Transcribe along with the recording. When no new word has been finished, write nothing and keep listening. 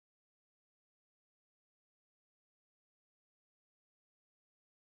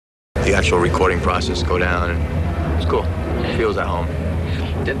the actual recording process go down, and it's cool. It feels at home.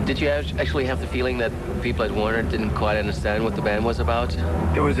 Did you actually have the feeling that people at Warner didn't quite understand what the band was about?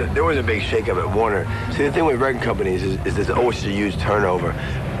 There was a big shakeup at Warner. See, the thing with record companies is there's always a huge turnover.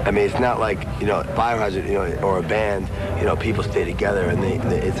 I mean, it's not like, you know, Biohazard, you know, or a band, you know, people stay together and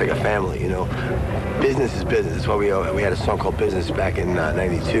it's like a family, you know. Business is business. That's why we had a song called Business back in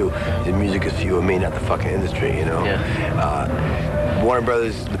 '92. The music is for you and me, not the fucking industry, you know. Yeah. Warner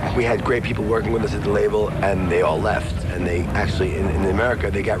Brothers, we had great people working with us at the label, and they all left. And they actually, in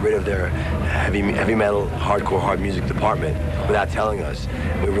America, they got rid of their heavy metal, hardcore, hard music department without telling us.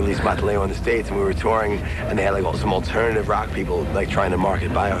 We released Bataleo in the States, and we were touring, and they had like some alternative rock people like trying to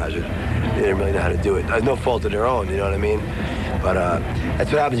market Biohazard. They didn't really know how to do it. There's no fault of their own, you know what I mean? But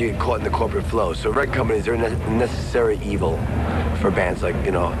that's what happens. You get caught in the corporate flow. So record companies are necessary evil for bands like,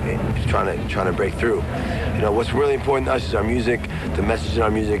 you know, trying to break through. You know, what's really important to us is our music, the message in our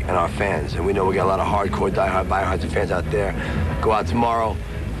music, and our fans. And we know we got a lot of hardcore, diehard Biohazard fans out there. Go out tomorrow,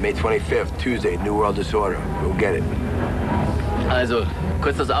 May 25th, Tuesday, New World Disorder. We'll get it. Also,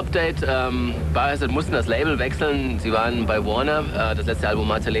 kurz das Update. Biohazard mussten das Label wechseln. Sie waren bei Warner. Das letzte Album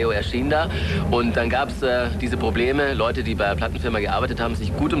Bataleo erschien da. Und dann gab es diese Probleme. Leute, die bei der Plattenfirma gearbeitet haben,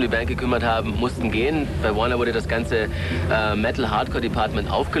 sich gut um die Band gekümmert haben, mussten gehen. Bei Warner wurde das ganze Metal-Hardcore-Department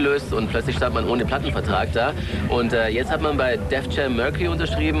aufgelöst und plötzlich stand man ohne Plattenvertrag da. Und jetzt hat man bei Def Jam Mercury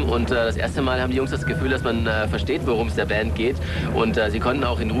unterschrieben und das erste Mal haben die Jungs das Gefühl, dass man versteht, worum es der Band geht. Und sie konnten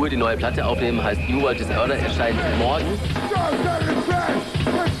auch in Ruhe die neue Platte aufnehmen, heißt New World Disorder, erscheint morgen.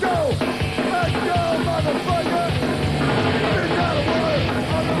 Let's go! Let's go, motherfucker! It's not a word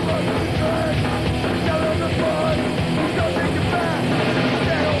on the road to the track. Get on the front, we're gonna take it back.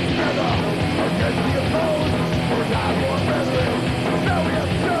 Stand all together against the opposed. We're not more veterans. Now we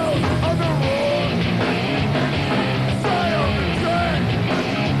have shows on the road. Side on the track.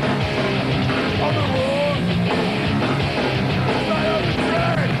 On the road. Side on the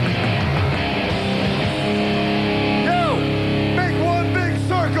track.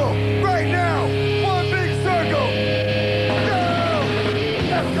 Circle, right now, one big circle. No!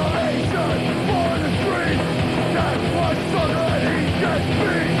 Escalation for the streets. That's what sucker and he gets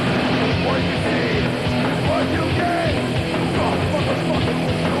me. What you see is what you get. Stop motherfucking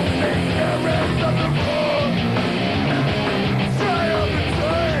assuming there is nothing wrong. Try on the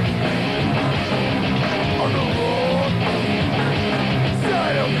track. On the road.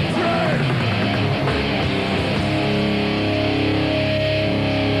 Side of the track.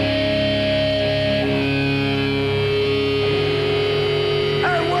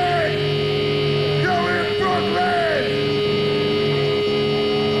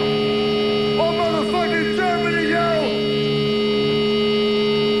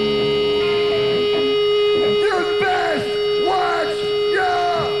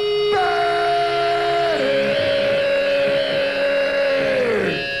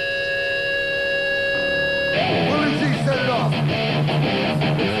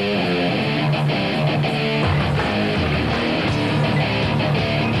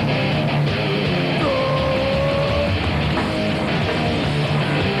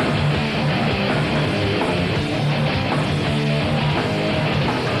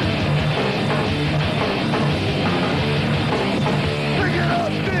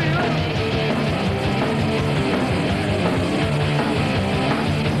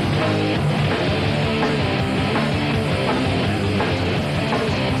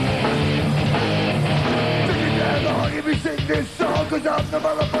 Cause I'm the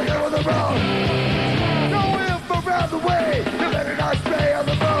motherfucker on the road. No if around the way. You better not stay on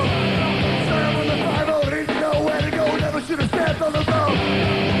the road. Stand on the 5-0, didn't know where to go. Never should have stepped on the road.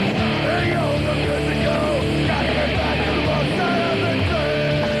 There you go, I'm good to go. Gotta get back to the wrong side of the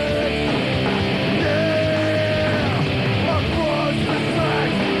track. Yeah, across the track.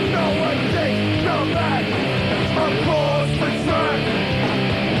 No one takes no back. Across the track.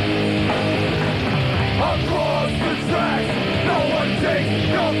 Across the track. No one takes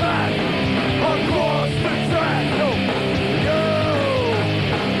your back across the track. No,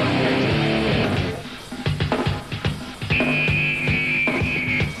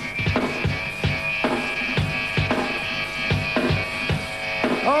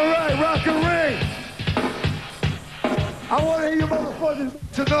 all right, rock and ring. I want to hear you motherfuckers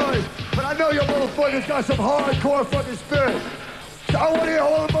tonight, but I know your motherfuckers got some hardcore fucking spirit. So I want to hear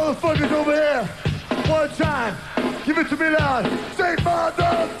all the motherfuckers over here. One time. Give it to me loud. Say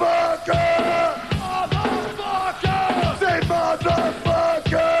motherfucker! Motherfucker! Say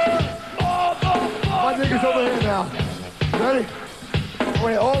motherfucker! Motherfucker! My niggas over here now. Ready?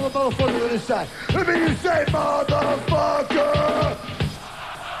 Wait, all the motherfuckers on this side. Let me hear you say motherfucker!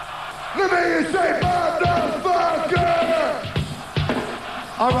 Let me hear you say motherfucker!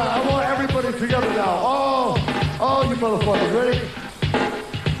 All right, I want everybody together now. All you motherfuckers, ready?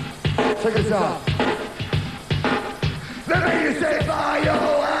 Check this out. Let me hear you say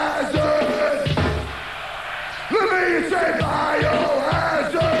biohazard! Let me hear you say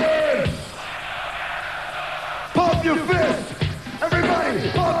biohazard! Pump your fist! Everybody,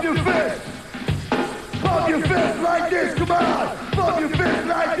 pump your fist! Pump your fist like this, come on! Pump your fist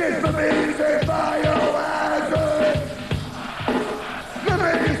like this, let me hear you say biohazard!